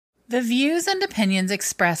The views and opinions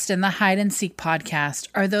expressed in the Hide and Seek podcast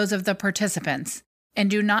are those of the participants and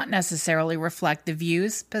do not necessarily reflect the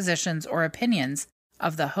views, positions, or opinions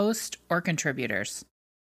of the host or contributors.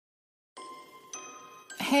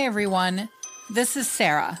 Hey everyone, this is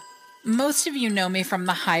Sarah. Most of you know me from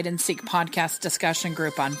the Hide and Seek podcast discussion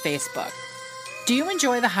group on Facebook. Do you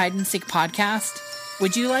enjoy the Hide and Seek podcast?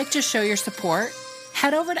 Would you like to show your support?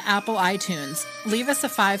 Head over to Apple iTunes, leave us a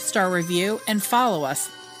 5-star review, and follow us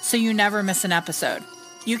so you never miss an episode.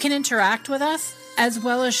 You can interact with us, as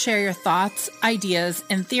well as share your thoughts, ideas,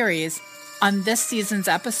 and theories on this season's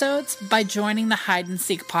episodes by joining the Hide and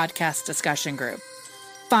Seek podcast discussion group.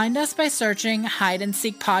 Find us by searching Hide and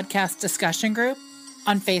Seek podcast discussion group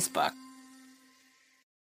on Facebook.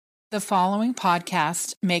 The following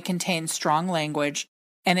podcast may contain strong language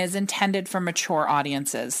and is intended for mature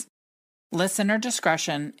audiences. Listener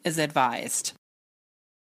discretion is advised.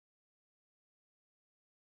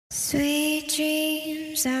 Sweet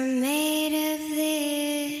dreams are made of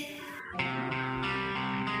this.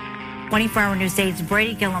 24-Hour News 8's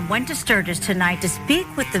Brady Gillum went to Sturgis tonight to speak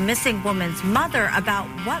with the missing woman's mother about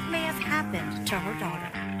what may have happened to her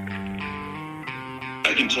daughter.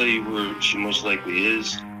 I can tell you where she most likely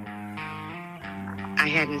is. I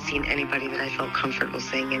hadn't seen anybody that I felt comfortable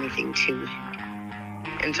saying anything to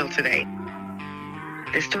until today.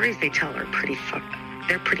 The stories they tell are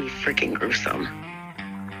they're pretty freaking gruesome.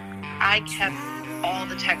 I kept all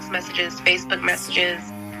the text messages, Facebook messages,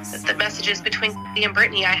 the messages between me and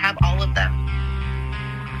Brittany. I have all of them.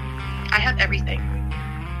 I have everything.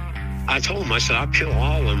 I told him, I said, I'll kill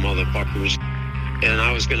all them motherfuckers. And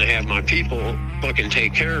I was going to have my people fucking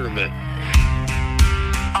take care of it.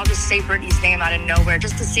 I'll just say Brittany's name out of nowhere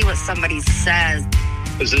just to see what somebody says.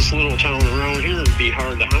 Because this little town around here would be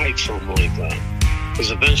hard to hide something like that. Because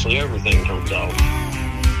eventually everything comes out.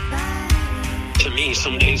 To me,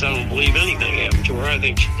 some days I don't believe anything happened to her. I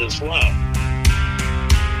think she just left.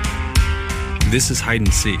 This is Hide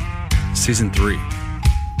and Seek, Season 3.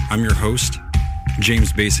 I'm your host,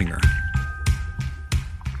 James Basinger.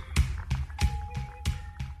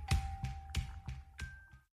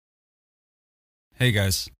 Hey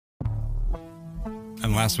guys.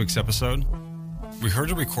 In last week's episode, we heard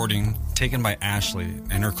a recording taken by Ashley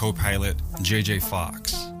and her co-pilot, JJ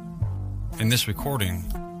Fox. In this recording,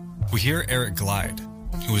 we hear Eric Glide,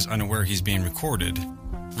 who is unaware he's being recorded,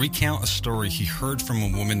 recount a story he heard from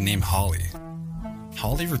a woman named Holly.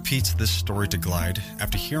 Holly repeats this story to Glide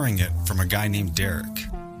after hearing it from a guy named Derek.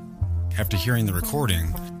 After hearing the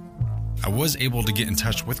recording, I was able to get in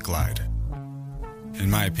touch with Glide. In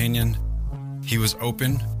my opinion, he was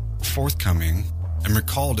open, forthcoming, and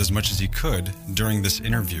recalled as much as he could during this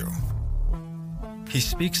interview. He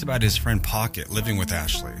speaks about his friend Pocket living with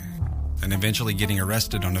Ashley and eventually getting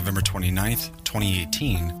arrested on November 29th,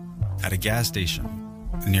 2018 at a gas station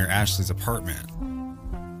near Ashley's apartment.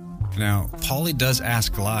 Now, Paulie does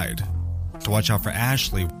ask Glide to watch out for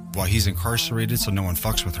Ashley while he's incarcerated so no one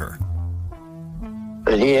fucks with her.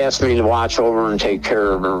 And he asked me to watch over and take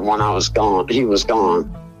care of her when I was gone. He was gone.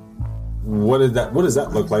 What does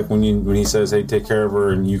that look like when he says, hey, take care of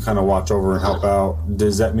her and you kind of watch over and help out?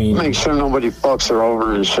 Does that mean... Make sure nobody fucks her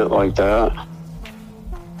over and shit like that.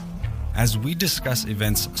 As we discuss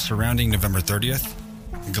events surrounding November 30th,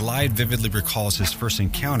 Glide vividly recalls his first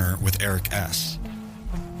encounter with Eric S.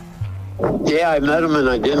 Yeah, I met him and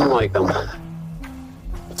I didn't like him.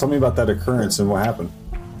 Tell me about that occurrence and what happened.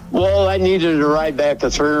 Well, I needed to ride back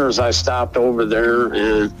to Threers. I stopped over there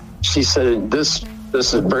and she said, this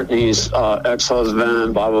is Brittany's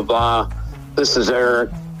ex-husband, blah, blah, blah. This is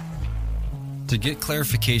Eric. To get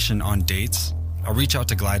clarification on dates, I'll reach out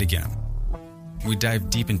to Glide again. We dive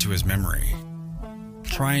deep into his memory,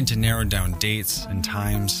 trying to narrow down dates and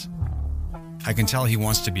times. I can tell he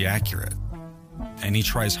wants to be accurate, and he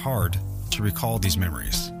tries hard to recall these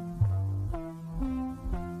memories.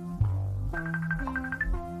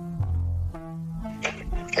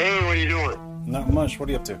 Hey, what are you doing? Not much. What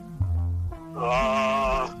are you up to?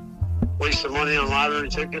 Wasting money on lottery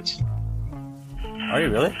tickets. Are you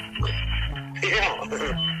really?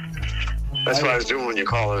 Yeah. That's what I was doing when you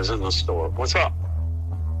called. I was in the store. What's up?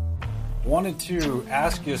 Wanted to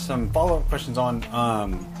ask you some follow-up questions on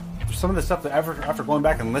some of the stuff that after going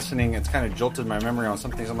back and listening, it's kind of jolted my memory on some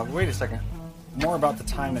things. I'm like, wait a second. More about the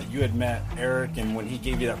time that you had met Eric and when he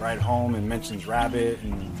gave you that ride home and mentions Rabbit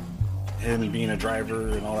and him being a driver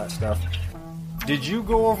and all that stuff. Did you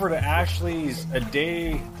go over to Ashley's a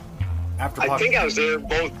day after? I think I was there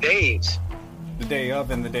both days. The day of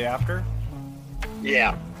and the day after?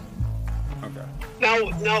 Yeah. Okay.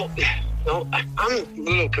 No, I'm a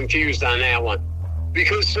little confused on that one.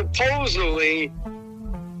 Because supposedly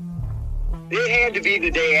it had to be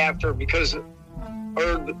the day after because,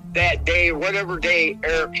 or that day, whatever day,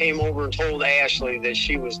 Eric came over and told Ashley that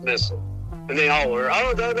she was missing. And they all were,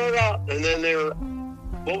 oh, da, da, da. And then they were,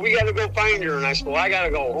 well, we got to go find her. And I said, well, I got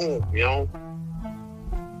to go home, you know.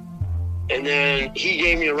 And then he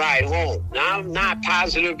gave me a ride home. Now, I'm not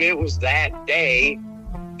positive it was that day,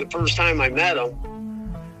 the first time I met him.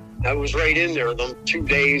 I was right in there, them 2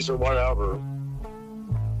 days or whatever.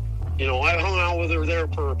 You know, I hung out with her there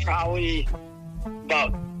for probably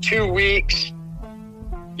about 2 weeks.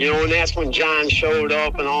 You know, and that's when John showed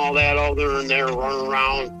up and all that other and they're running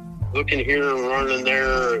around, looking here and running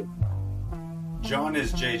there. John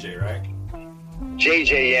is JJ, right?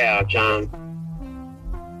 JJ, yeah, John.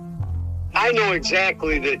 I know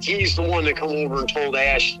exactly that he's the one that come over and told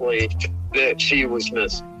Ashley that she was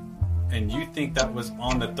missing. And you think that was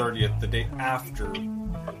on the 30th, the day after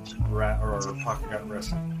Pocket got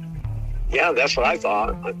arrested? Yeah, that's what I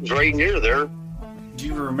thought. I was right near there. Do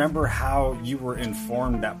you remember how you were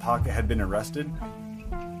informed that Pocket had been arrested?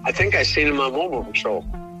 I think I seen him on Mobile Patrol.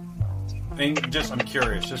 And just, I'm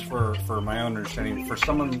curious, just for my own understanding, for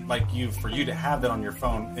someone like you, for you to have that on your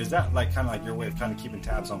phone, is that like kind of like your way of kind of keeping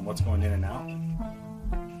tabs on what's going in and out?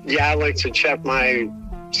 Yeah, I like to check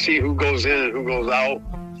see who goes in and who goes out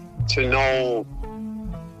to know,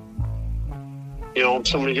 you know, if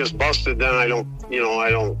somebody gets busted, then I don't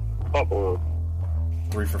fuck with them.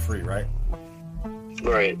 3 for free, right?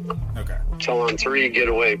 Right. Okay. Tell on 3, get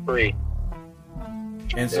away free.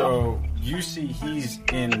 And so you see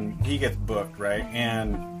he gets booked, right?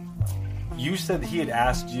 And you said he had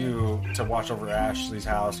asked you to watch over Ashley's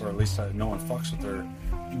house, or at least no one fucks with her.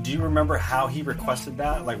 Do you remember how he requested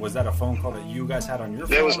that? Like, was that a phone call that you guys had on your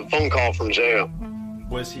phone? That was a phone call from jail.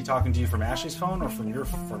 Was he talking to you from Ashley's phone or from your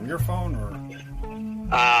phone, or?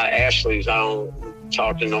 Ashley's. I don't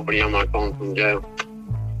talk to nobody on my phone from jail.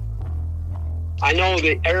 I know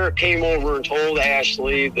that Eric came over and told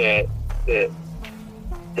Ashley that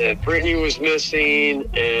Brittany was missing,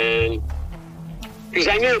 and because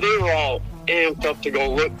I know they were all amped up to go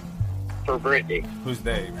look for Brittany. Who's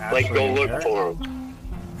they? Ashley, like, go look Eric? for him.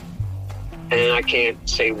 And I can't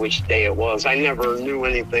say which day it was. I never knew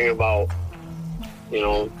anything about, you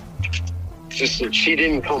know, just that she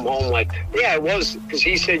didn't come home. Like, yeah, it was, because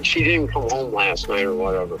he said she didn't come home last night or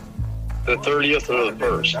whatever. The 30th or the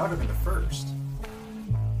 1st. That would have been the 1st.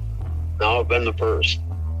 No, it'd been the 1st.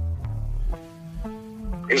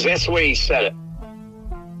 Because that's the way he said it.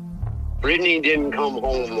 Brittany didn't come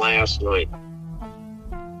home last night.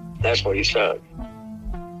 That's what he said.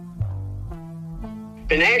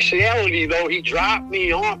 In actuality, though, he dropped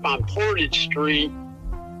me off on Portage Street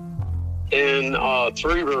in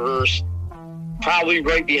Three Rivers, probably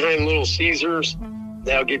right behind Little Caesars.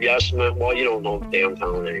 That'll give you an estimate. Well, you don't know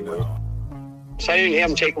downtown anyway. So I didn't have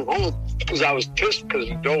him take him home because I was pissed because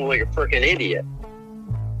he drove like a freaking idiot.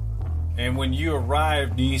 And when you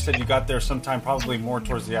arrived, you said you got there sometime probably more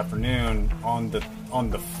towards the afternoon on the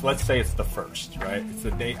let's say it's the 1st, right? It's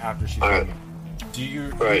the day after she's leaving. Do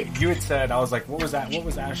you you had said, I was like, what was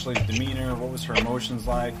Ashley's demeanor? What was her emotions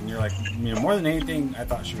like? And you're like, you know, more than anything, I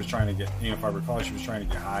thought she was trying to get, you know, if I recall, she was trying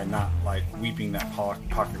to get high, not like weeping that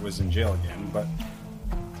Pocket was in jail again. But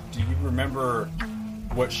do you remember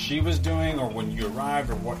what she was doing, or when you arrived,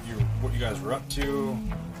 or what you guys were up to?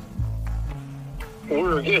 We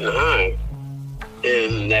were getting high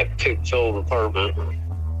in that pig-filled apartment.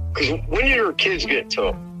 Because when did your kids get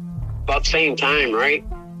took? About the same time, right?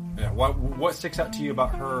 Yeah. What sticks out to you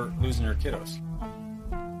about her losing her kiddos?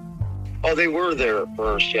 Oh, they were there at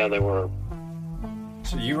first. Yeah, they were.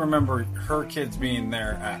 So you remember her kids being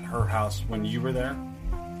there at her house when you were there?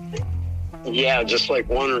 Yeah, just like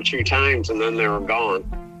 1 or 2 times, and then they were gone.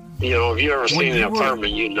 You know, if you ever seen the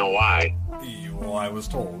apartment, you'd know why. Well, I was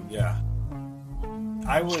told, yeah.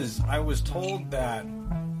 I was told that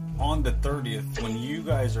on the 30th, when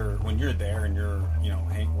you're there and you're, you know,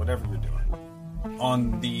 whatever you're doing,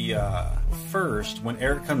 on the 1st, when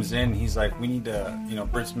Eric comes in, he's like, we need to, you know,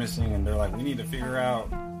 Britt's missing, and they're like, we need to figure out.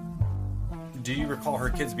 Do you recall her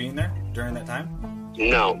kids being there during that time?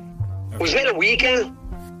 No. Okay. Was it a weekend?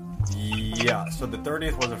 Yeah, so the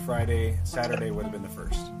 30th was a Friday. Saturday would have been the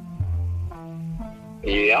 1st.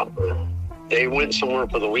 Yeah. They went somewhere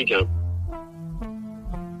for the weekend.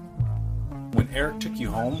 When Eric took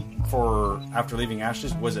you home after leaving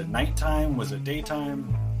Ashley's, was it nighttime? Was it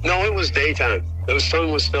daytime? No, it was daytime. The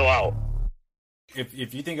sun was still out.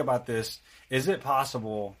 If you think about this, is it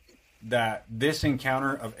possible that this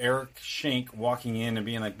encounter of Eric Shank walking in and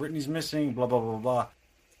being like, Brittany's missing, blah, blah, blah, blah,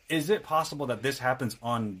 is it possible that this happens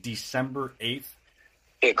on December 8th?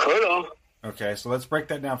 It could have. Okay, so let's break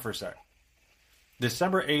that down for a sec.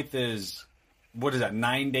 December 8th is what is that,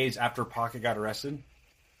 9 days after Pocket got arrested?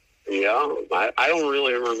 Yeah, I don't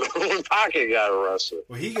really remember when Pocket got arrested.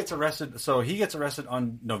 Well, he gets arrested. So he gets arrested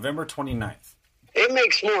on November 29th. It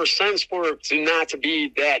makes more sense for it to not to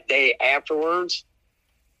be that day afterwards,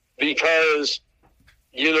 because,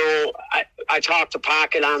 you know, I talked to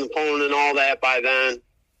Pocket on the phone and all that by then.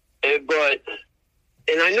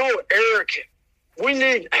 And I know Eric,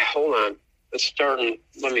 hold on.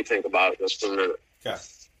 Let me think about it just a minute. Okay.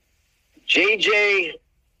 JJ,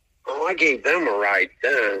 I gave them a ride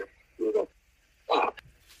then. Fuck.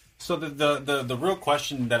 So the real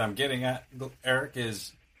question that I'm getting at, Eric,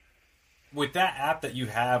 is with that app that you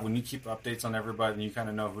have, when you keep updates on everybody and you kind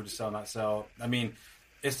of know who to sell, not sell, I mean,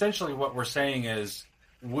 essentially what we're saying is,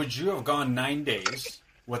 would you have gone 9 days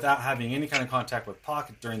without having any kind of contact with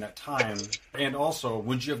Pocket during that time? And also,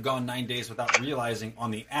 would you have gone 9 days without realizing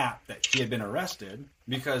on the app that he had been arrested?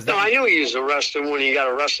 Because I knew he was arrested when he got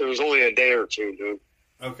arrested. It was only a day or two, dude.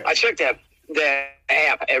 Okay. I check that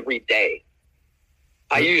app every day.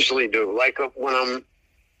 I usually do, like when I'm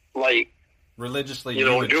like religiously,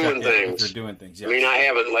 doing things. If you're doing things, yeah. I mean, I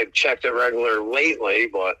haven't like checked it regular lately,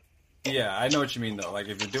 but yeah, I know what you mean though. Like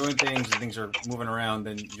if you're doing things and things are moving around,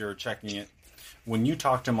 then you're checking it. When you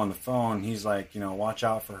talk to him on the phone, he's like, watch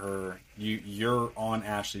out for her. You're on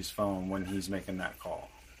Ashley's phone when he's making that call.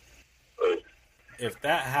 If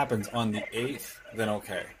that happens on the 8th, then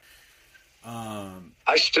okay.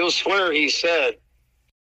 I still swear he said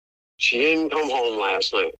she didn't come home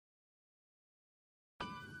last night.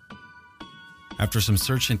 After some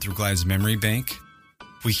searching through Glide's memory bank,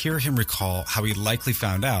 we hear him recall how he likely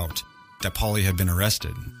found out that Paulie had been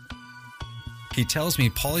arrested. He tells me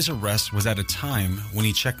Paulie's arrest was at a time when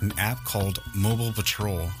he checked an app called Mobile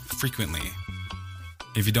Patrol frequently.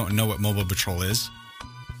 If you don't know what Mobile Patrol is,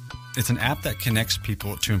 it's an app that connects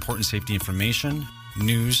people to important safety information,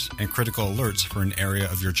 news, and critical alerts for an area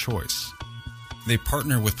of your choice. They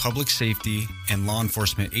partner with public safety and law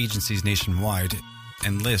enforcement agencies nationwide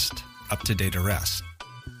and list up-to-date arrests.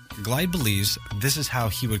 Glide believes this is how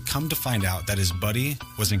he would come to find out that his buddy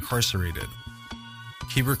was incarcerated.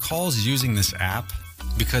 He recalls using this app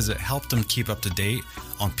because it helped him keep up to date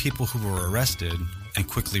on people who were arrested and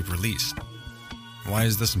quickly released. Why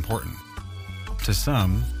is this important? To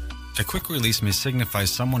some, a quick release may signify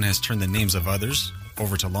someone has turned the names of others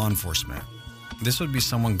over to law enforcement. This would be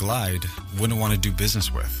someone Glide wouldn't want to do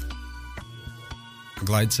business with.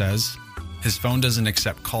 Glide says his phone doesn't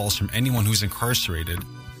accept calls from anyone who's incarcerated,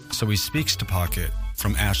 so he speaks to Pocket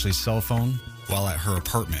from Ashley's cell phone while at her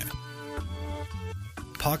apartment.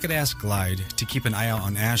 Pocket asks Glide to keep an eye out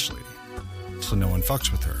on Ashley, so no one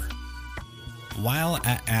fucks with her. While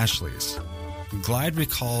at Ashley's, Glide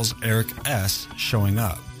recalls Eric S. showing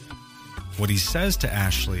up. What he says to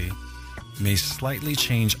Ashley may slightly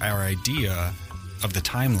change our idea of the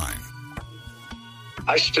timeline.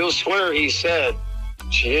 I still swear he said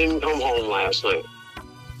she didn't come home last night.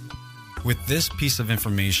 With this piece of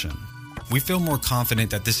information, we feel more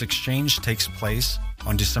confident that this exchange takes place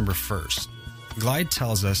on December 1st. Glide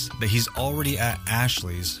tells us that he's already at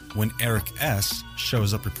Ashley's when Eric S.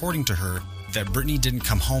 shows up reporting to her that Brittany didn't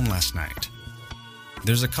come home last night.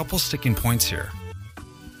 There's a couple sticking points here.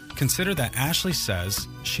 Consider that Ashley says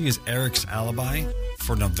she is Eric's alibi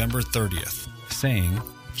for November 30th, saying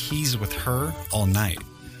he's with her all night.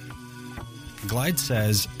 Glide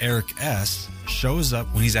says Eric S. shows up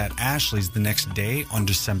when he's at Ashley's the next day on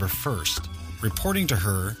December 1st, reporting to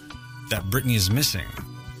her that Brittany is missing.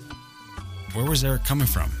 Where was Eric coming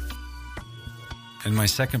from? And my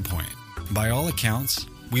second point, by all accounts,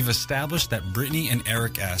 we've established that Brittany and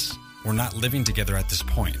Eric S. were not living together at this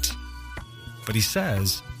point. But he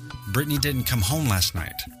says Brittany didn't come home last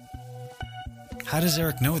night. How does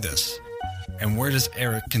Eric know this? And where does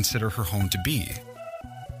Eric consider her home to be?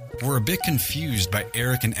 We're a bit confused by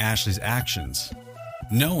Eric and Ashley's actions.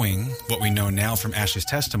 Knowing what we know now from Ashley's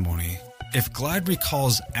testimony, if Glide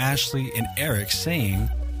recalls Ashley and Eric saying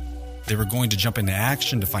they were going to jump into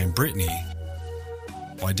action to find Brittany,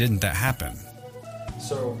 why didn't that happen?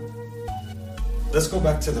 So, let's go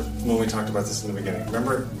back to when we talked about this in the beginning.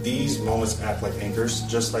 Remember, these moments act like anchors,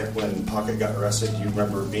 just like when Pocket got arrested. You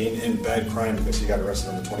remember being in bed crying because he got arrested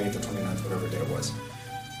on the 28th or 29th, whatever day it was,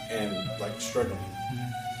 and like struggling.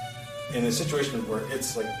 In a situation where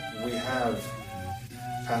it's like we have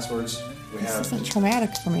passwords, This isn't traumatic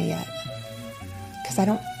for me yet because I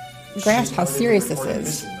don't grasp how serious this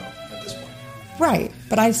is. Missing, though, at this point. Right,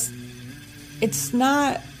 but it's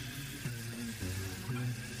not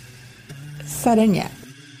set in yet.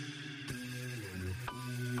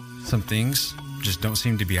 Some things just don't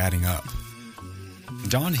seem to be adding up.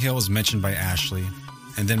 Dawn Hill is mentioned by Ashley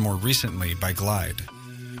and then more recently by Glide.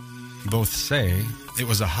 Both say it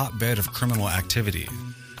was a hotbed of criminal activity,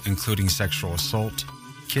 including sexual assault,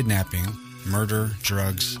 kidnapping, murder,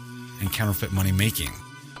 drugs, and counterfeit money making.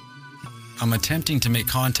 I'm attempting to make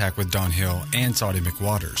contact with Don Hill and Saudi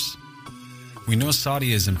McWaters. We know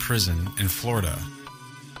Saudi is in prison in Florida.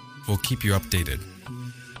 We'll keep you updated.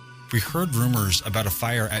 We heard rumors about a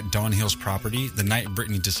fire at Don Hill's property the night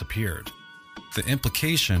Brittany disappeared. The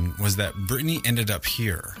implication was that Brittany ended up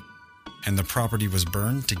here, and the property was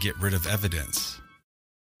burned to get rid of evidence.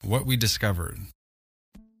 What we discovered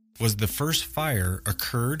was the first fire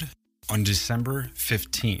occurred on December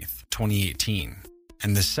 15th, 2018,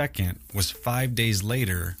 and the second was 5 days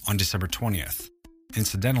later on December 20th.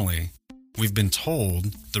 Incidentally, we've been told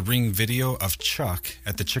the Ring video of Chuck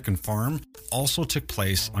at the chicken farm also took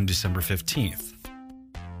place on December 15th.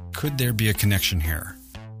 Could there be a connection here?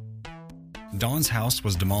 Dawn's house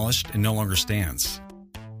was demolished and no longer stands.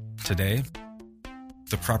 Today,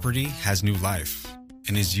 the property has new life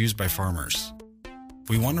and is used by farmers.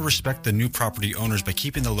 We want to respect the new property owners by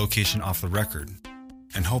keeping the location off the record,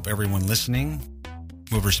 and hope everyone listening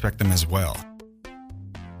will respect them as well.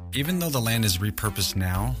 Even though the land is repurposed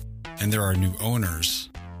now and there are new owners,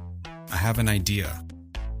 I have an idea.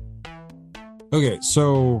 Okay,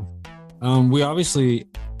 so we obviously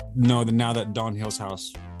know that now that Don Hill's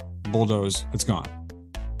house bulldozed, it's gone.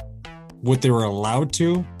 What they were allowed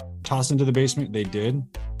to toss into the basement, they did.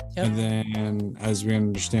 Yep. And then, as we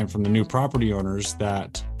understand from the new property owners,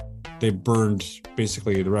 that they burned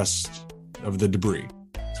basically the rest of the debris.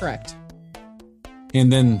 Correct.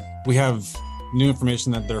 And then we have new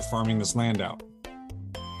information that they're farming this land out.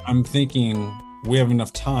 I'm thinking we have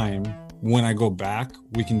enough time. When I go back,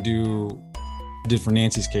 we can did for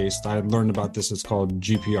Nancy's case. I had learned about this. It's called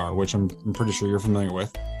GPR, which I'm pretty sure you're familiar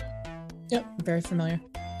with. Yep, very familiar.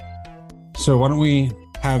 So why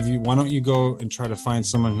don't you go and try to find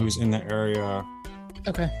someone who's in the area?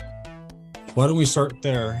 Okay. Why don't we start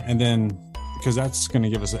there, and then, because that's going to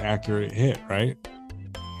give us an accurate hit, right?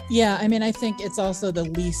 Yeah, I mean, I think it's also the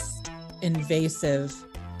least invasive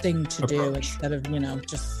thing to do instead of,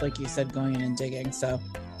 just like you said, going in and digging. So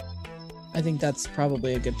I think that's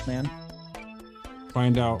probably a good plan.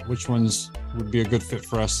 Find out which ones would be a good fit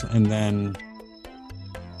for us, and then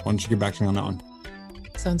why don't you get back to me on that one?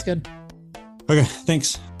 Sounds good. Okay,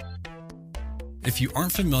 thanks. If you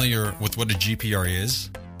aren't familiar with what a GPR is,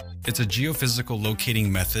 it's a geophysical locating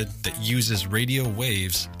method that uses radio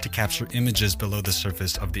waves to capture images below the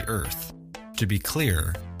surface of the Earth. To be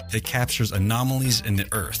clear, it captures anomalies in the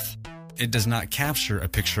Earth. It does not capture a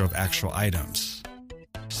picture of actual items.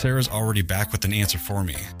 Sarah's already back with an answer for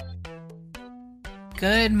me.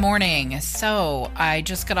 Good morning. So I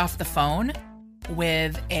just got off the phone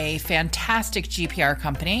with a fantastic GPR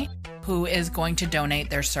company who is going to donate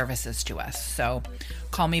their services to us. So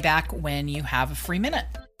call me back when you have a free minute.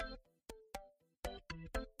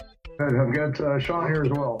 I've got Sean here as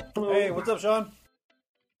well. Hello. Hey, what's up, Sean?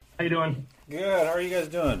 How you doing? Good. How are you guys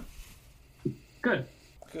doing? Good.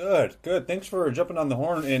 Good. Thanks for jumping on the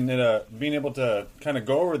horn and being able to kind of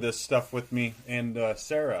go over this stuff with me and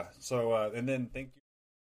Sarah. So, and then thank you.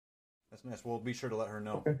 That's nice. We'll be sure to let her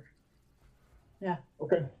know. Okay. Yeah.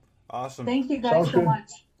 Okay. Awesome. Thank you guys Sounds so good. much.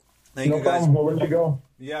 Thank no you guys. problem. We'll let you go.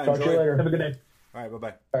 Yeah, Talk enjoy. to you later. Have a good day. All right,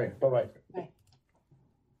 bye-bye. All right, bye-bye. Bye.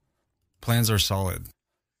 Plans are solid.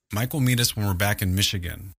 Mike will meet us when we're back in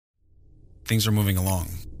Michigan. Things are moving along.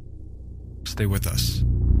 Stay with us.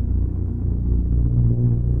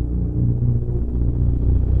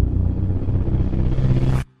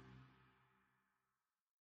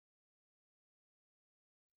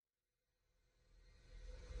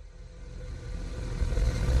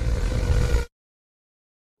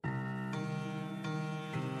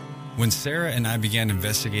 When Sarah and I began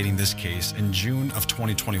investigating this case in June of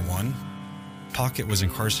 2021, Pocket was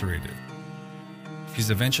incarcerated. He's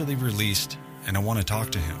eventually released, and I want to talk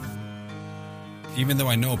to him. Even though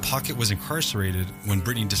I know Pocket was incarcerated when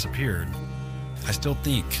Brittany disappeared, I still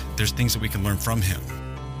think there's things that we can learn from him.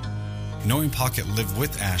 Knowing Pocket lived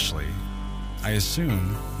with Ashley, I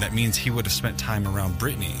assume that means he would have spent time around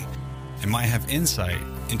Brittany and might have insight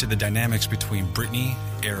into the dynamics between Brittany,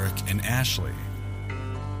 Eric, and Ashley.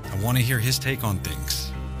 I want to hear his take on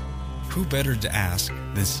things. Who better to ask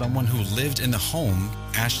than someone who lived in the home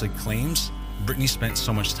Ashley claims Brittany spent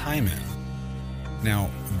so much time in? Now,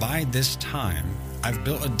 by this time, I've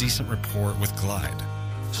built a decent rapport with Glide,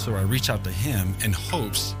 so I reach out to him in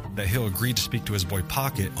hopes that he'll agree to speak to his boy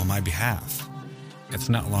Pocket on my behalf. It's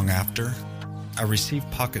not long after, I receive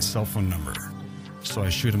Pocket's cell phone number, so I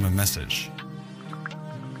shoot him a message.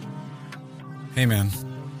 Hey man,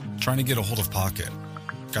 trying to get a hold of Pocket.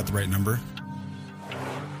 Got the right number?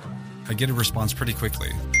 I get a response pretty quickly.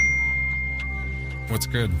 What's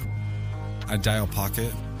good? I dial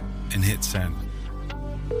Pocket and hit send.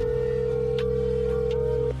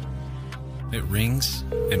 It rings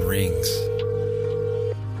and rings.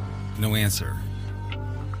 No answer.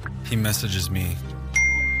 He messages me.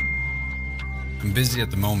 I'm busy at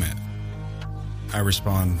the moment. I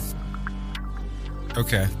respond,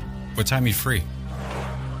 okay, what time you free?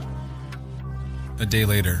 A day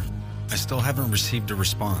later, I still haven't received a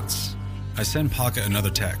response. I send Pocket another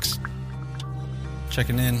text.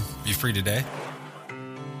 Checking in, you free today?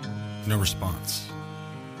 No response.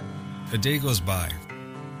 A day goes by,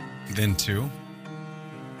 then 2,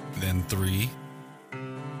 then 3.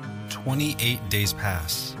 28 days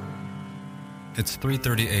pass. It's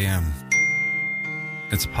 3:30 a.m.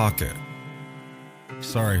 It's Pocket.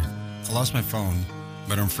 Sorry, I lost my phone,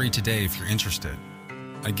 but I'm free today if you're interested.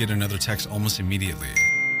 I get another text almost immediately.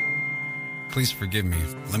 Please forgive me.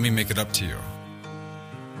 Let me make it up to you.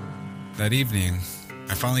 That evening,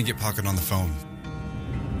 I finally get Pocket on the phone.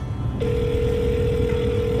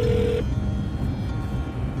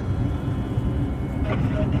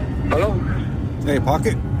 Hello? Hey,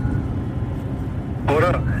 Pocket. What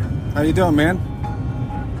up? How you doing, man?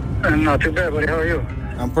 Not too bad, buddy. How are you?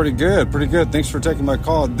 I'm pretty good, pretty good. Thanks for taking my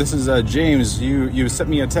call. This is James. You sent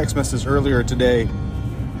me a text message earlier today.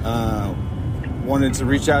 Wanted to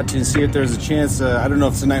reach out to you and see if there's a chance. I don't know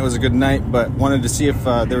if tonight was a good night, but wanted to see if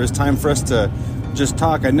there was time for us to just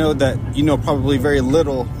talk. I know that you know probably very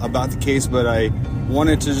little about the case, but I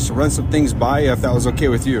wanted to just run some things by you if that was okay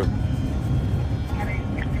with you.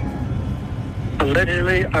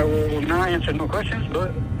 Allegedly, I will not answer no questions,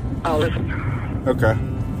 but I'll listen. Okay.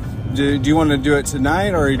 Do you want to do it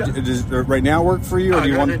tonight, or does right now work for you? Or do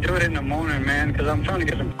you want to do it in the morning, man? Because I'm trying to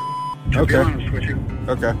get some. To Okay. be honest with you.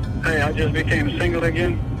 Okay. Hey, I just became single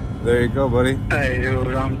again. There you go, buddy. Hey, dude.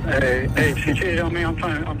 Hey, she cheated on me. I'm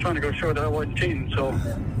trying to go show that I wasn't cheating. So.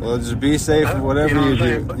 Well, just be safe, whatever you know you what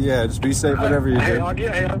I'm do. saying? Yeah, just be safe, whatever you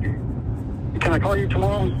do. Can I call you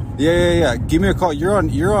tomorrow? Yeah. Give me a call. You're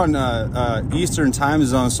on Eastern time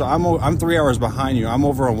zone, so I'm 3 hours behind you. I'm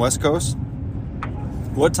over on West Coast.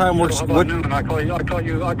 What time works? So how about noon?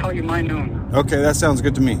 I'll call you my noon. Okay, that sounds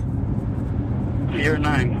good to me. You're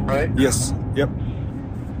 9, right? Yes. Yep.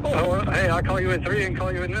 Oh, hey, I'll call you at 3 and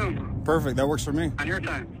call you at noon. Perfect. That works for me. On your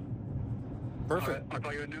time. Perfect. Right, I'll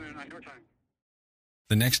call you at noon on your time.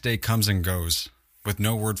 The next day comes and goes with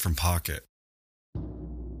no word from Pocket.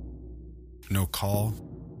 No call,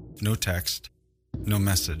 no text, no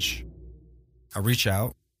message. I reach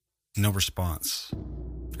out, no response.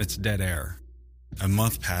 It's dead air. A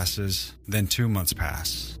month passes, then 2 months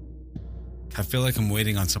pass. I feel like I'm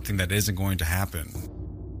waiting on something that isn't going to happen.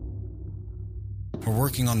 We're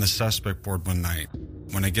working on the suspect board one night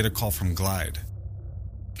when I get a call from Glide,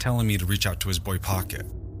 telling me to reach out to his boy Pocket.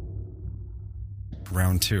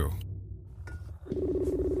 Round 2.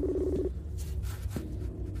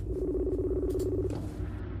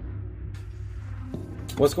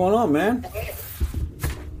 What's going on, man?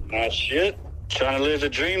 Shit. Trying to live the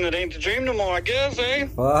dream that ain't the dream no more, I guess, eh?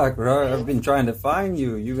 Fuck, bro. I've been trying to find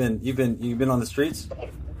you. You've been on the streets?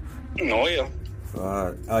 Oh, yeah.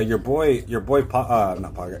 Your boy,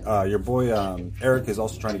 not Pocket. Your boy, Eric is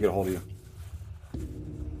also trying to get a hold of you.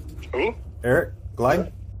 Who? Eric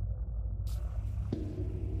Glide.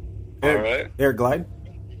 All right. Eric Glide.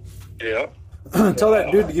 Yeah. Tell that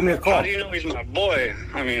dude to give me a call. How do you know he's my boy?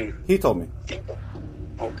 I mean. He told me.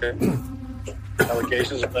 Okay.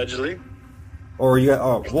 Allegations allegedly. Or you got?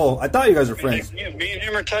 Oh, well, I thought you guys were friends. Me and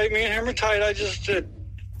him are tight. I just did.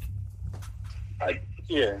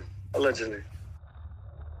 Yeah, allegedly.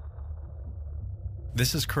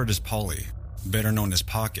 This is Curtis Pauly, better known as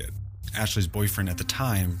Pocket, Ashley's boyfriend at the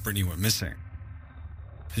time Brittany went missing.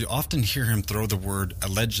 You often hear him throw the word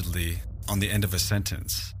allegedly on the end of a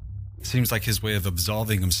sentence. Seems like his way of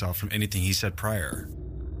absolving himself from anything he said prior.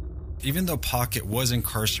 Even though Pocket was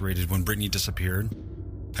incarcerated when Brittany disappeared,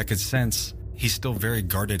 I could sense he's still very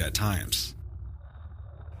guarded at times.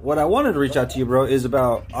 What I wanted to reach out to you, bro, is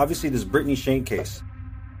about obviously this Brittany Shank case.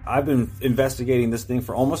 I've been investigating this thing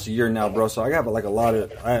for almost a year now, bro. So I have a lot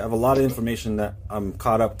of information that I'm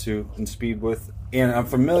caught up to and speed with, and I'm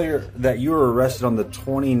familiar that you were arrested on the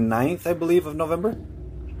 29th, I believe, of November.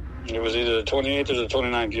 It was either the 28th or the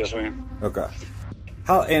 29th, yes, man. Okay.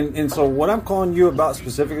 How and so what I'm calling you about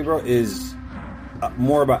specifically, bro, is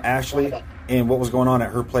more about Ashley and what was going on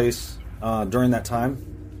at her place during that time.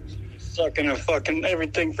 Sucking and fucking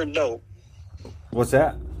everything for dope. What's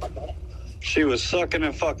that? She was sucking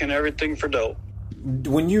and fucking everything for dope.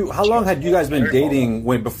 How long had you guys been dating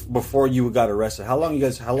before you got arrested? How long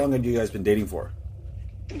had you guys been dating for?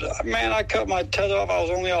 Man, I cut my tether off. I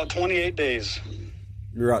was only out 28 days.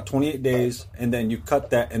 You were out 28 days, and then you cut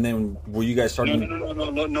that, and then were you guys starting?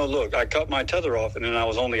 No. Look, I cut my tether off, and then I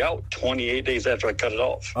was only out 28 days after I cut it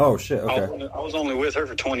off. Oh shit! Okay. I was only with her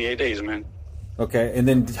for 28 days, man. Okay, and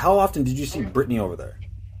then how often did you see Brittany over there?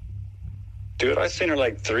 Dude, I've seen her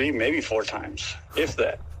like 3, maybe 4 times, if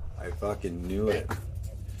that. I fucking knew it.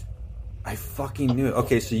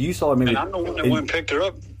 Okay, so you saw her maybe. And I'm the one that went and picked her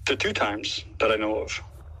up the 2 times that I know of.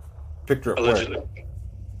 Picked her up allegedly. Where?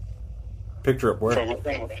 Picked her up where?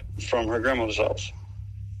 From her grandmother's house.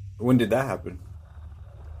 When did that happen?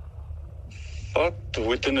 Fuck,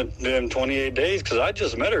 within them 28 days, because I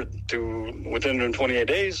just met her within them 28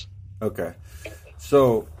 days. Okay.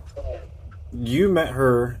 So, you met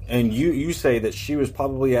her, and you say that she was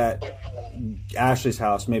probably at Ashley's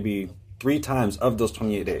house maybe 3 times of those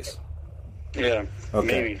 28 days. Yeah, okay.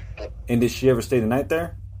 Maybe. And did she ever stay the night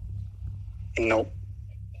there? Nope.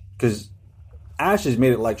 Because Ashley's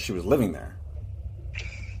made it like she was living there.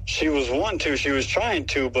 She was she was trying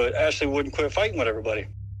to, but Ashley wouldn't quit fighting with everybody.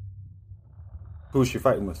 Who was she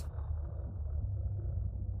fighting with?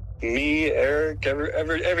 Me, Eric,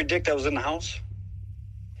 every dick that was in the house.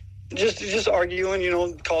 Just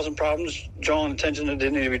arguing, causing problems, drawing attention that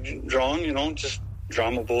didn't need to be drawn, just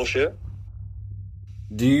drama bullshit.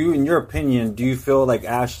 Do you, in your opinion, feel like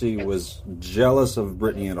Ashley was jealous of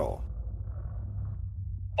Brittany at all?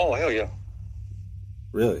 Oh, hell yeah.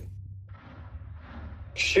 Really?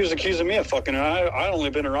 She was accusing me of fucking her. I'd only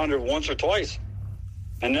been around her once or twice.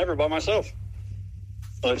 And never by myself.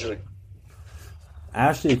 Allegedly.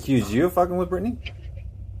 Ashley accused you of fucking with Brittany?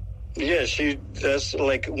 Yeah, that's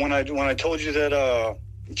like when I told you that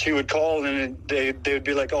she would call and they would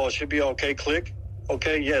be like, oh, it should be okay, click.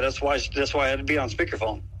 Okay, yeah, that's why I had to be on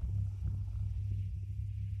speakerphone.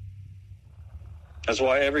 That's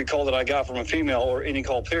why every call that I got from a female or any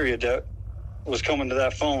call period that was coming to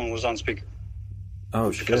that phone was on speaker.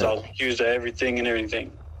 Oh, shit. Because I was accused of everything and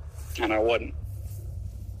everything. And I wasn't.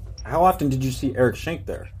 How often did you see Eric Schenk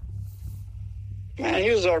there? Man,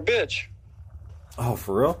 he was our bitch. Oh,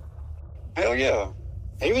 for real? Hell yeah.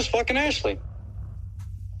 He was fucking Ashley.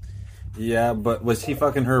 Yeah, but was he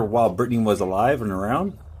fucking her while Brittany was alive and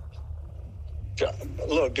around?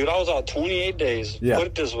 Look, dude, I was out 28 days. Yeah. Put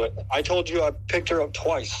it this way. I told you I picked her up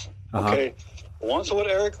twice. Uh-huh. Okay? Once with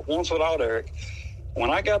Eric, once without Eric. When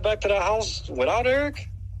I got back to that house without Eric,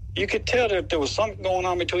 you could tell that there was something going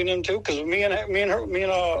on between them two, because me and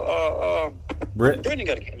Brittany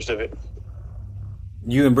got accused of it.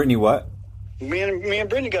 You and Brittany what? Me and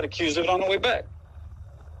Brittany got accused of it on the way back.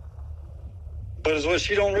 But it's what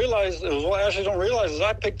she don't realize. It was what Ashley don't realize is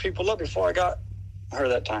I picked people up before I got her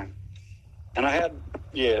that time, and I had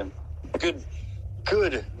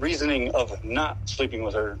good reasoning of not sleeping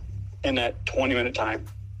with her in that 20-minute time.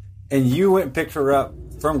 And you went and picked her up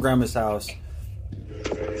from Grandma's house,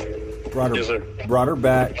 brought her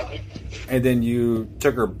back, and then you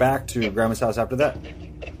took her back to Grandma's house after that?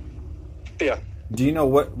 Yeah. Do you know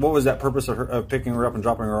what was that purpose of picking her up and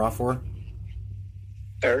dropping her off for?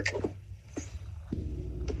 Eric,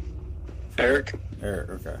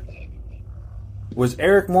 okay. Was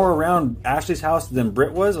Eric more around Ashley's house than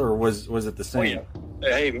Britt was, or was it the same? Oh, yeah.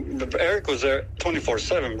 Hey, Eric was there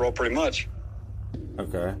 24/7, bro, pretty much.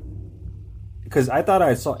 Okay. Because I thought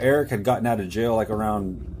I saw Eric had gotten out of jail like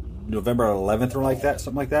around November 11th or like that,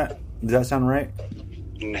 something like that. Does that sound right?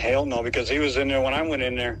 Hell no, because he was in there when I went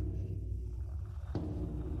in there.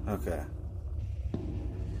 Okay.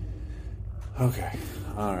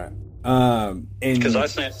 All right. Because I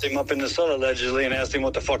snatched him up in the cell allegedly and asked him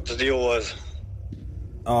what the fuck the deal was.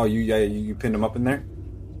 Oh, you pinned him up in there?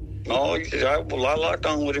 Oh, I locked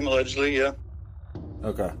on with him allegedly, yeah.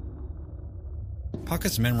 Okay.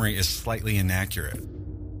 Pocket's memory is slightly inaccurate.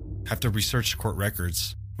 After we searched court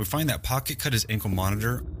records, we find that Pocket cut his ankle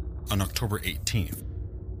monitor on October 18th.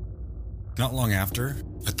 Not long after,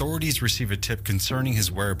 authorities receive a tip concerning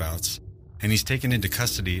his whereabouts, and he's taken into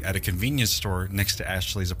custody at a convenience store next to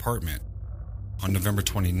Ashley's apartment on November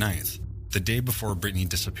 29th, the day before Brittany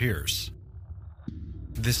disappears.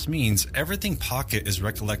 This means everything Pocket is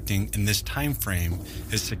recollecting in this time frame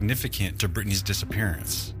is significant to Brittany's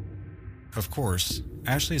disappearance. Of course,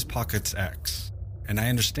 Ashley is Pocket's ex, and I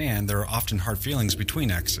understand there are often hard feelings between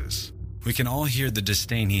exes. We can all hear the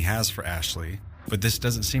disdain he has for Ashley, but this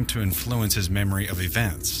doesn't seem to influence his memory of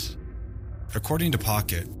events. According to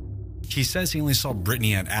Pocket, he says he only saw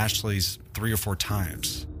Brittany at Ashley's 3 or 4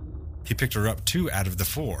 times. He picked her up 2 out of the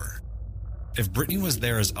 4. If Brittany was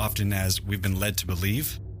there as often as we've been led to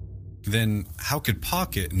believe, then how could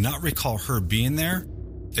Pocket not recall her being there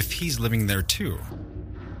if he's living there too?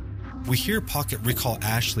 We hear Pocket recall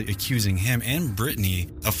Ashley accusing him and Brittany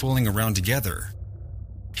of fooling around together.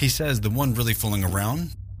 He says the one really fooling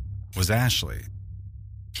around was Ashley.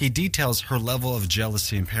 He details her level of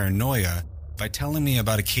jealousy and paranoia by telling me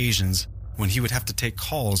about occasions when he would have to take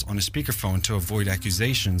calls on a speakerphone to avoid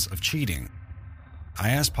accusations of cheating. I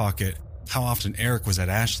asked Pocket how often Eric was at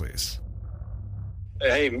Ashley's.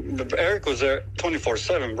 Hey, Eric was there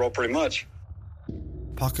 24/7, bro, pretty much.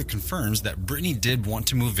 Pocket confirms that Brittany did want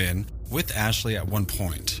to move in with Ashley at one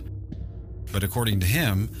point. But according to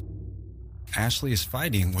him, Ashley is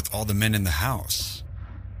fighting with all the men in the house,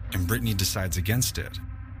 and Brittany decides against it.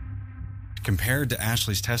 Compared to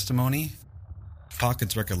Ashley's testimony,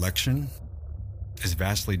 Pocket's recollection is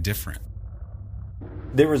vastly different.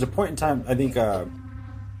 There was a point in time, I think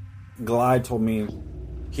Glide told me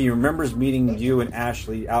he remembers meeting you and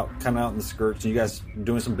Ashley out in the skirts, and you guys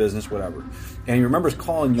doing some business, whatever. And he remembers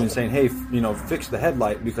calling you and saying, hey, fix the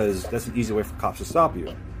headlight because that's an easy way for cops to stop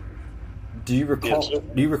you. Do you recall? Yes,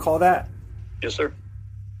 do you recall that? Yes, sir.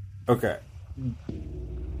 Okay.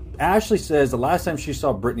 Ashley says the last time she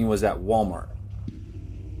saw Brittany was at Walmart,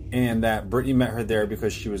 and that Brittany met her there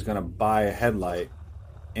because she was going to buy a headlight,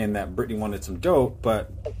 and that Brittany wanted some dope,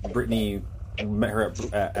 but Brittany met her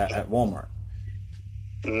at Walmart.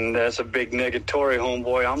 That's a big negatory,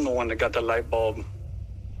 homeboy. I'm the one that got the light bulb.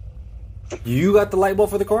 You got the light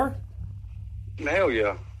bulb for the car? Hell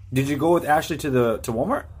yeah. Did you go with Ashley to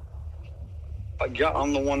Walmart? Yeah,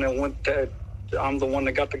 I'm the one that went there. I'm the one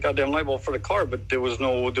that got the goddamn light bulb for the car, but there was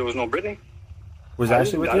no Brittany. Was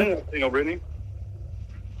Ashley with you? I didn't see no Brittany.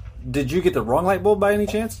 Did you get the wrong light bulb by any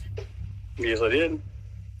chance? Yes, I did.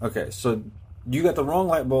 Okay, so you got the wrong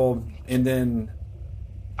light bulb, and then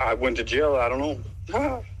I went to jail. I don't know.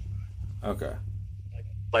 Okay.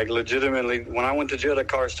 Like, legitimately, when I went to jail, the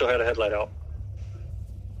car still had a headlight out.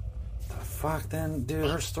 The fuck, then, dude,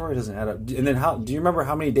 her story doesn't add up. And then, do you remember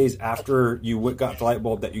how many days after you got the light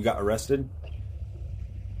bulb that you got arrested?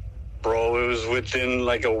 Bro, it was within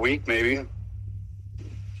like a week, maybe.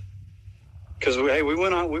 Because we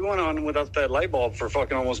went on without that light bulb for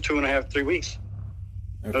fucking almost 2.5, 3 weeks.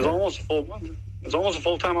 Okay. It was almost a full month. It was almost a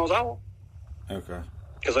full time I was out. Okay.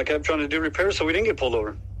 Because I kept trying to do repairs so we didn't get pulled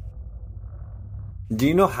over. Do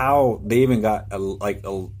you know how they even got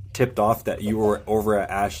tipped off that you were over at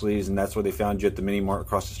Ashley's and that's where they found you at the mini mart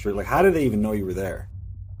across the street? Like, how did they even know you were there?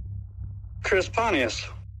 Chris Pontius.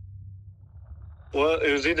 Well,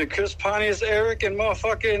 it was either Chris Pontius, Eric, and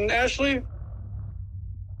motherfucking Ashley,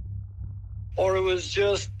 or it was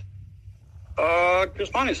just Chris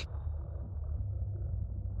Pontius.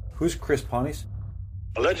 Who's Chris Pontius?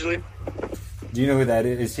 Allegedly. Do you know who that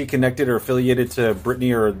is? Is he connected or affiliated to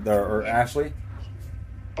Brittany or Ashley?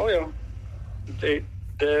 Oh, yeah.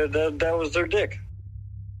 That was their dick.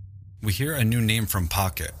 We hear a new name from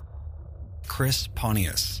Pocket. Chris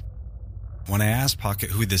Pontius. When I ask Pocket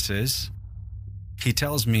who this is, he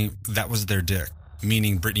tells me that was their dick,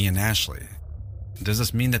 meaning Brittany and Ashley. Does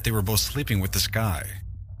this mean that they were both sleeping with this guy?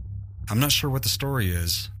 I'm not sure what the story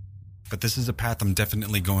is, but this is a path I'm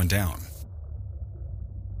definitely going down.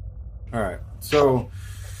 All right. So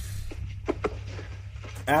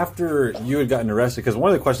after you had gotten arrested, because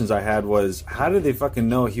one of the questions I had was, how did they fucking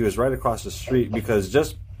know he was right across the street? Because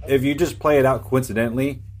if you just play it out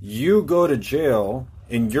coincidentally, you go to jail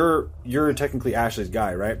and you're technically Ashley's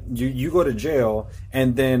guy, right? You go to jail,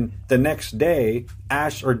 and then the next day,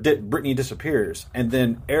 Brittany disappears, and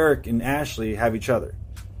then Eric and Ashley have each other.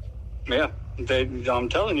 Yeah, I'm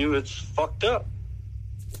telling you, it's fucked up.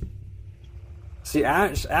 See,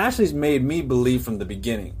 Ashley's made me believe from the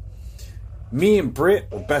beginning. Me and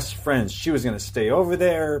Britt were best friends. She was going to stay over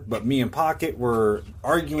there, but me and Pocket were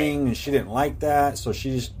arguing, and she didn't like that, so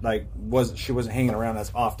she just wasn't hanging around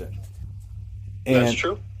as often. And that's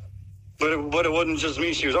true. But it wasn't just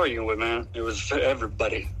me she was arguing with, man. It was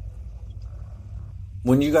everybody.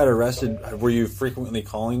 When you got arrested, were you frequently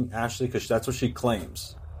calling Ashley? Because that's what she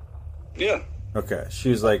claims. Yeah. Okay. She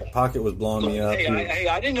was like, Pocket was blowing me up. Hey,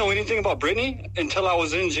 I didn't know anything about Brittany until I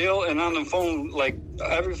was in jail and on the phone. Like,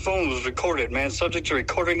 every phone was recorded, man. Subject to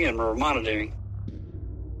recording and monitoring.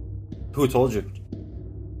 Who told you?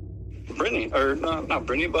 Brittany. Or, not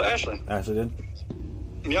Brittany, but Ashley. Ashley did?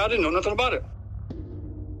 Yeah, I didn't know nothing about it.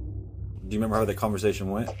 Do you remember how the conversation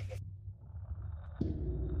went?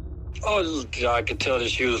 Oh, I could tell that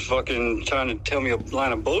she was fucking trying to tell me a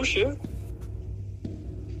line of bullshit.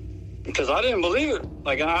 Because I didn't believe it.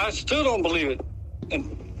 Like, I still don't believe it.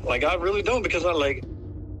 And, like, I really don't, because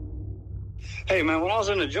hey, man, when I was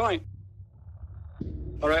in the joint,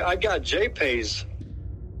 all right, I got JPays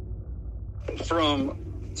from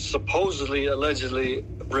supposedly, allegedly,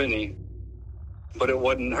 Brittany, but it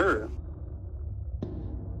wasn't her.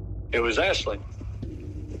 It was Ashley.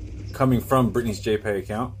 Coming from Brittany's JPay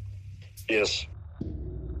account? Yes.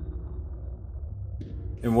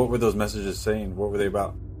 And what were those messages saying? What were they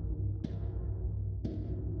about?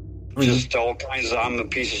 Just all kinds of, I'm a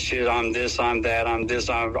piece of shit, I'm this, I'm that, I'm this,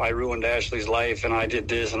 I ruined Ashley's life, and I did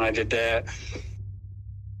this, and I did that.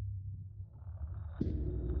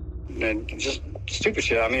 And just stupid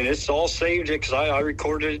shit. I mean, it's all saved because I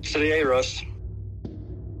recorded it today, Russ.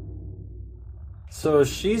 So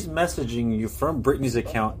she's messaging you from Brittany's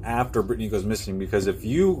account after Brittany goes missing, because if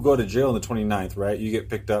you go to jail on the 29th, right, you get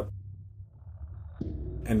picked up,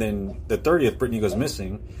 and then the 30th, Brittany goes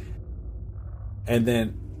missing, and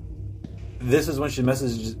then this is when she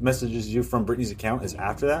messages you from Brittany's account, is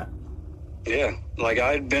after that? Yeah, like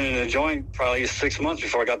I'd been in a joint probably 6 months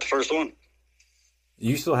before I got the first one.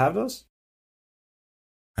 You still have those?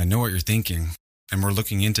 I know what you're thinking, and we're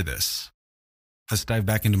looking into this. Let's dive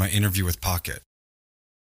back into my interview with Pocket.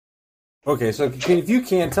 Okay, so if you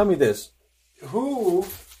can, tell me this. Who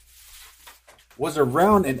was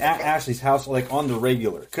around and at Ashley's house, like, on the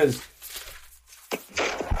regular? Because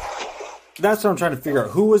that's what I'm trying to figure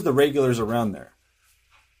out. Who was the regulars around there?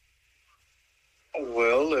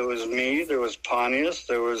 Well, it was me, there was Pontius,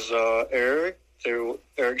 there was Eric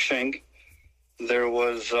Schenk, there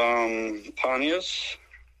was Pontius,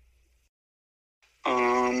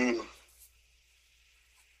 and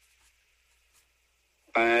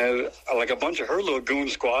like a bunch of her little goon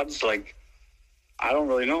squads. Like, I don't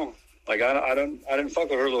really know. Like, I didn't fuck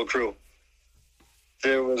with her little crew.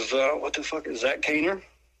 There was what the fuck is Zach Kaner?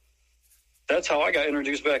 That's how I got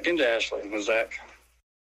introduced back into Ashley, was Zach.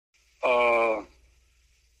 I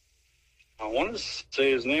want to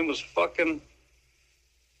say his name was fucking.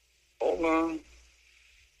 Hold on.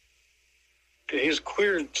 He's a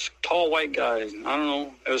queer, tall white guy. I don't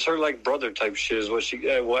know. It was her like brother type shit is what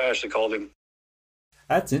Ashley called him.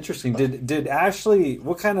 That's interesting. Did Ashley,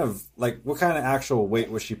 what kind of actual weight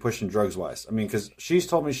was she pushing drugs wise? I mean, because she's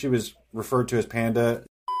told me she was referred to as Panda.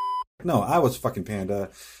 No, I was fucking Panda.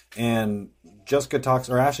 And Ashley talks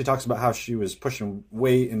about how she was pushing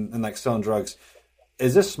weight and like selling drugs.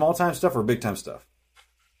 Is this small time stuff or big time stuff?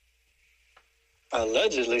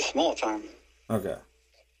 Allegedly small time. Okay.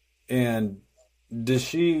 And is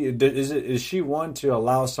she one to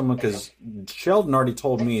allow someone, because Sheldon already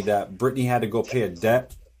told me that Brittany had to go pay a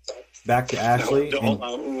debt back to Ashley.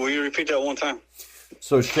 Will you repeat that one time?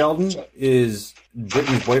 So Sheldon is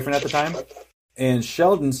Brittany's boyfriend at the time. And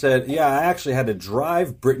Sheldon said, yeah, I actually had to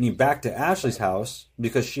drive Brittany back to Ashley's house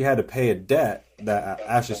because she had to pay a debt that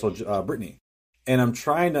Ashley sold Brittany. And I'm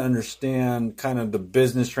trying to understand kind of the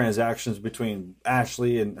business transactions between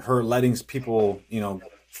Ashley and her letting people,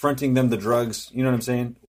 fronting them the drugs. You know what I'm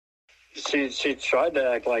saying? She tried to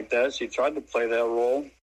act like that. She tried to play that role.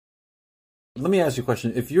 Let me ask you a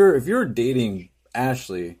question. If you're dating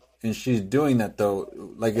Ashley and she's doing that though,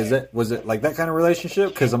 like, was it like that kind of relationship?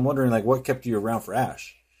 Because I'm wondering, like, what kept you around for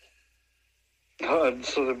Ash? So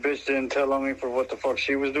the bitch didn't tell on me for what the fuck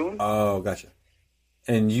she was doing? Oh, gotcha.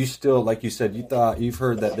 And you still, like you said, you've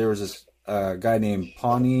heard that there was this guy named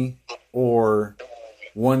Pawnee, or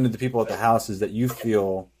one of the people at the houses that you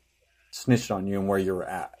feel snitched on you and where you were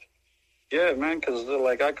at. Yeah, man, because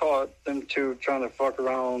like I caught them two trying to fuck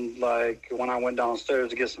around. Like when I went downstairs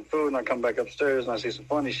to get some food, and I come back upstairs and I see some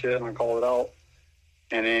funny shit, and I call it out.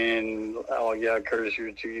 And then, oh yeah, Curtis,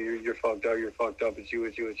 you're fucked up. You're fucked up. It's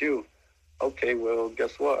you. Okay, well,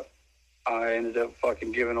 guess what? I ended up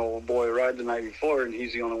fucking giving old boy a ride the night before, and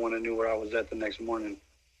he's the only one that knew where I was at the next morning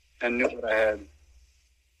and knew what I had,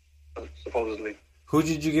 supposedly. Who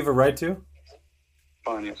did you give a ride to?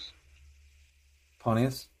 Pontius.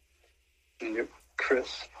 Pontius? Yep.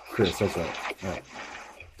 Chris, that's right.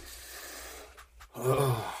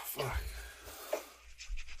 Oh, fuck.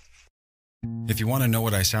 If you want to know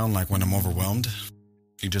what I sound like when I'm overwhelmed,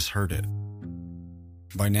 you just heard it.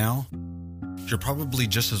 By now, you're probably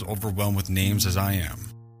just as overwhelmed with names as I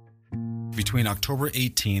am. Between October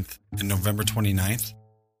 18th and November 29th,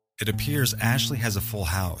 it appears Ashley has a full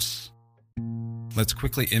house. Let's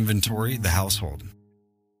quickly inventory the household.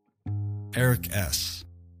 Eric S.,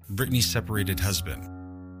 Brittany's separated husband.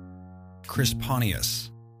 Chris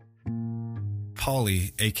Pontius.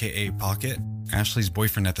 Paulie, a.k.a. Pocket, Ashley's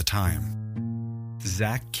boyfriend at the time.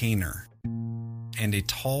 Zach Kaner. And a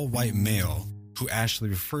tall white male who Ashley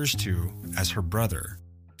refers to as her brother,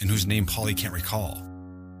 and whose name Paulie can't recall.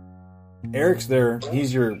 Eric's there.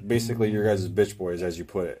 He's basically your guys' bitch boys, as you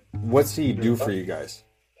put it. What's he do for you guys?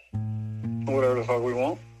 Whatever the fuck we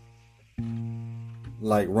want.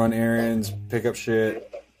 Like run errands, pick up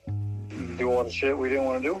shit. Do all the shit we didn't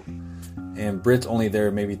want to do. And Britt's only there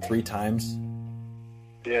maybe 3 times.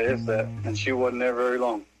 Yeah, if that. And she wasn't there very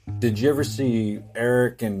long. Did you ever see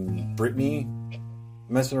Eric and Brittany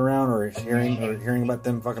messing around or hearing about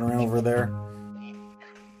them fucking around over there?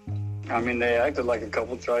 I mean, they acted like a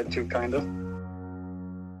couple, tried to, kind of.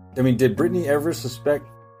 I mean, did Brittany ever suspect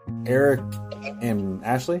Eric and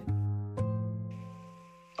Ashley?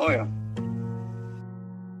 Oh, yeah.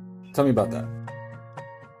 Tell me about that.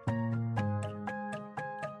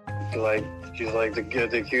 She's like,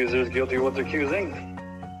 the accuser is guilty of what's accusing.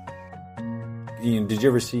 Ian, did you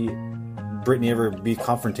ever see Brittany ever be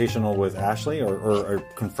confrontational with Ashley or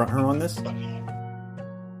confront her on this?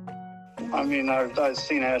 I mean, I've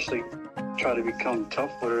seen Ashley try to become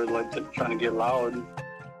tough with her, like trying to get loud.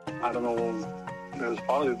 I don't know. It was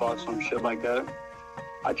probably about some shit like that.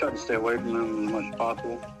 I try to stay away from them as much as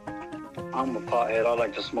possible. I'm a pothead. I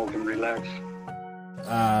like to smoke and relax.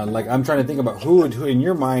 Like, I'm trying to think about who in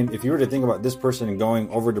your mind, if you were to think about this person and going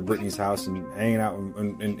over to Brittany's house and hanging out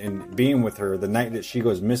and being with her the night that she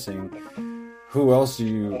goes missing, who else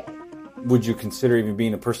would you consider even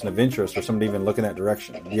being a person of interest or somebody even look in that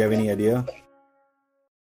direction? Do you have any idea?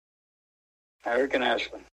 Eric and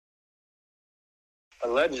Ashley.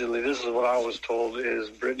 Allegedly, this is what I was told, is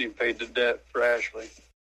Brittany paid the debt for Ashley.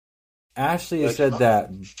 Ashley has said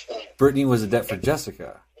that Brittany was a debt for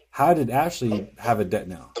Jessica. How did Ashley have a debt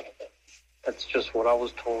now? That's just what I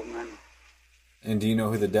was told, man. And do you know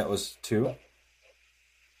who the debt was to?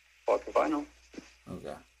 Fuck if I know.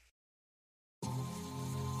 Okay.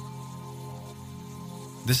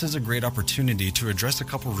 This is a great opportunity to address a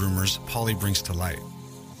couple rumors Paulie brings to light.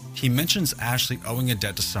 He mentions Ashley owing a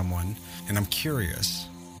debt to someone, and I'm curious,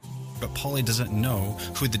 but Paulie doesn't know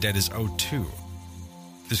who the debt is owed to.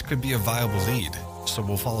 This could be a viable lead, so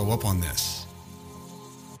we'll follow up on this.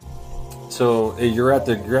 So you're at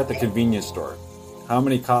the convenience store. How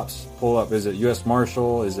many cops pull up? Is it U.S.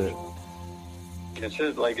 Marshal? Is it? It's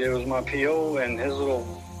just like it was my PO and his little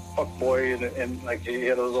fuckboy, and like he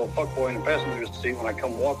had a little fuckboy in the passenger seat when I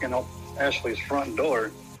come walking up Ashley's front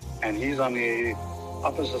door, and he's on the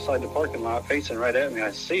opposite side of the parking lot facing right at me.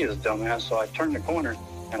 I see his dumbass, so I turn the corner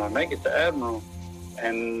and I make it to Admiral,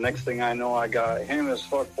 and next thing I know, I got him, his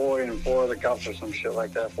fuckboy, and 4 other cops or some shit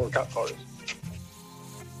like that, 4 cop cars.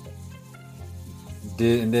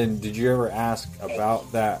 Did you ever ask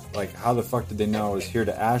about that? Like, how the fuck did they know it was here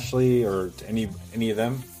to Ashley or to any of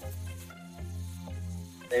them?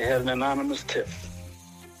 They had an anonymous tip.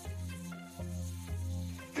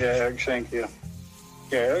 Yeah, Eric Shank, yeah.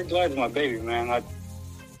 Yeah, Eric Glide's my baby, man.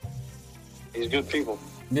 He's good people.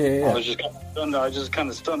 Yeah. I was just kind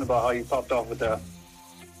of stunned about how you popped off with that.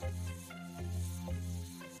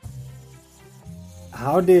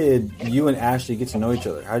 How did you and Ashley get to know each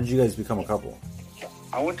other? How did you guys become a couple?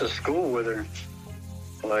 I went to school with her.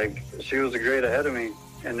 Like, she was a grade ahead of me.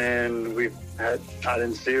 And then I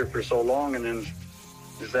didn't see her for so long, and then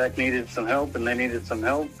Zach needed some help, and they needed some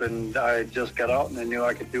help, and I just got out, and they knew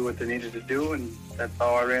I could do what they needed to do, and that's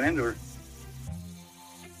how I ran into her.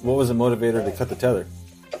 What was the motivator to cut the tether?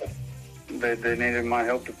 They needed my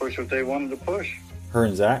help to push what they wanted to push. Her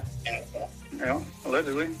and Zach? Yeah,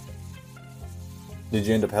 allegedly. Did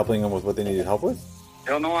you end up helping them with what they needed help with?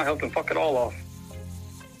 Hell no, I helped them fuck it all off.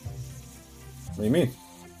 What do you mean?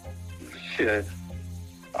 Shit.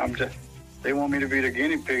 They want me to be the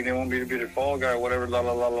guinea pig. They want me to be the fall guy, whatever, la,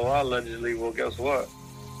 la, la, la, la, allegedly. Well, guess what?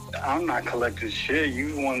 I'm not collecting shit.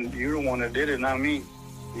 You're the one that did it, not me.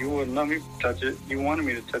 You wouldn't let me touch it. You wanted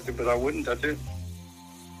me to touch it, but I wouldn't touch it.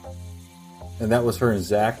 And that was her and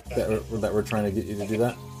Zach that were trying to get you to do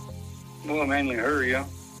that? Well, mainly her, yeah.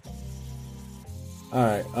 All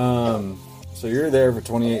right. So you're there for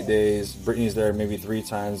 28 days. Brittany's there maybe 3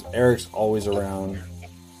 times. Eric's always around.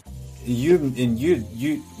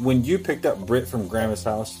 When you picked up Britt from Grandma's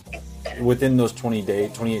house, within those 28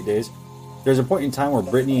 days, there's a point in time where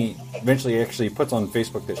Brittany eventually actually puts on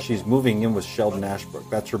Facebook that she's moving in with Sheldon Ashbrook.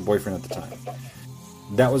 That's her boyfriend at the time.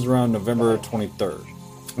 That was around November 23rd.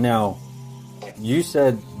 Now, you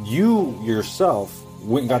said you yourself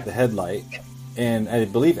went and got the headlight, and I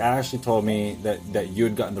believe Ashley told me that you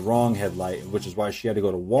had gotten the wrong headlight, which is why she had to go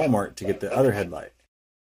to Walmart to get the other headlight.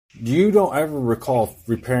 You don't ever recall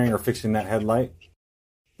repairing or fixing that headlight?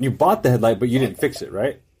 You bought the headlight, but you didn't fix it,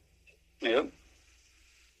 right? Yep.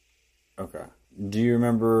 Okay. Do you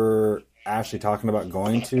remember Ashley talking about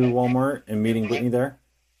going to Walmart and meeting Brittany there?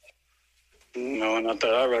 No, not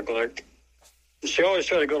that I recollect. She always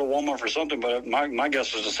tried to go to Walmart for something, but my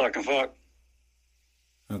guess was to suck and fuck.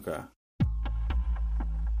 Okay.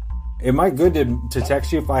 Am I good to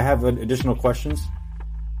text you if I have additional questions?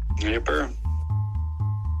 Yipper.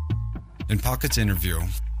 In Pocket's interview,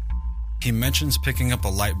 he mentions picking up a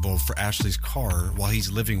light bulb for Ashley's car while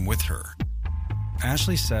he's living with her.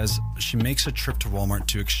 Ashley says she makes a trip to Walmart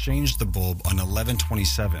to exchange the bulb on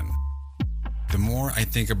 11/27. The more I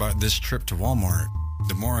think about this trip to Walmart,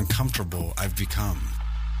 the more uncomfortable I've become.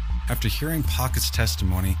 After hearing Pocket's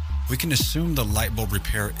testimony, we can assume the light bulb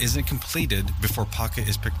repair isn't completed before Pocket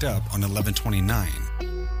is picked up on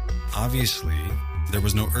 11/29. Obviously, there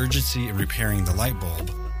was no urgency in repairing the light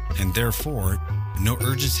bulb, and therefore, no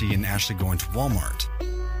urgency in Ashley going to Walmart.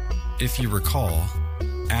 If you recall,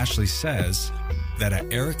 Ashley says that at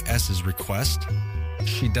Eric S.'s request,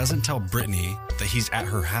 she doesn't tell Brittany that he's at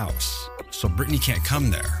her house, so Brittany can't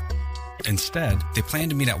come there. Instead, they plan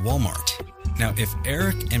to meet at Walmart. Now, if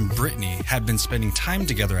Eric and Brittany had been spending time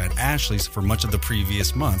together at Ashley's for much of the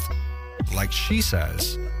previous month, like she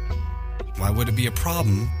says, why would it be a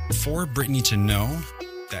problem for Brittany to know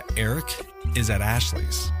that Eric is at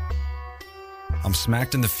Ashley's? I'm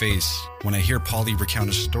smacked in the face when I hear Polly recount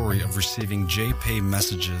a story of receiving JPay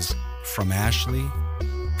messages from Ashley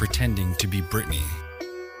pretending to be Brittany.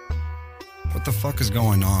 What the fuck is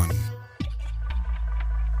going on?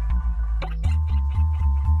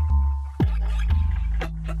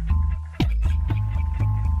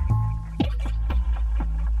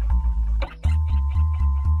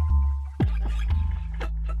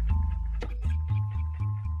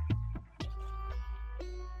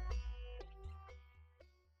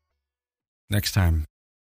 Next time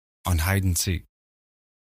on Hide and Seek.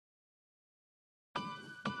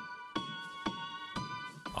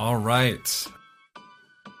 All right.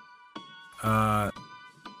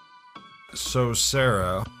 So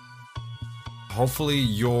Sarah, hopefully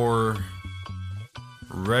you're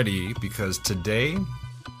ready because today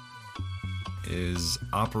is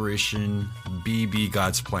Operation BB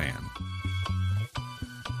God's Plan,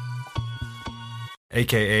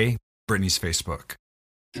 aka Brittany's Facebook.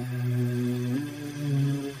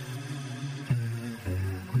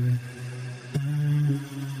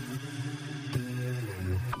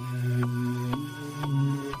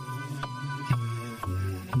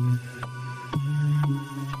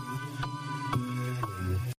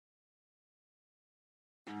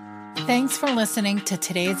 Thanks for listening to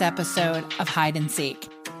today's episode of Hide and Seek.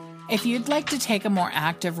 If you'd like to take a more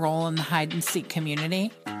active role in the Hide and Seek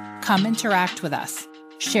community, come interact with us.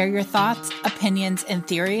 Share your thoughts, opinions, and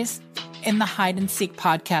theories in the Hide and Seek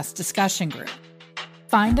Podcast Discussion Group.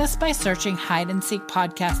 Find us by searching Hide and Seek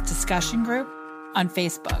Podcast Discussion Group on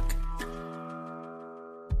Facebook.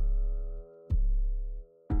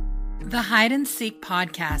 The Hide and Seek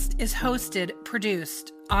Podcast is hosted,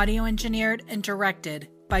 produced, audio engineered, and directed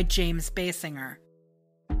by James Basinger.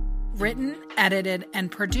 Written, edited, and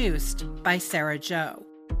produced by Sarah Joe.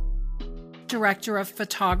 Director of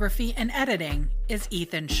Photography and Editing is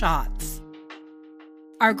Ethan Schatz.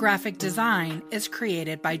 Our graphic design is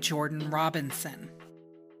created by Jordan Robinson.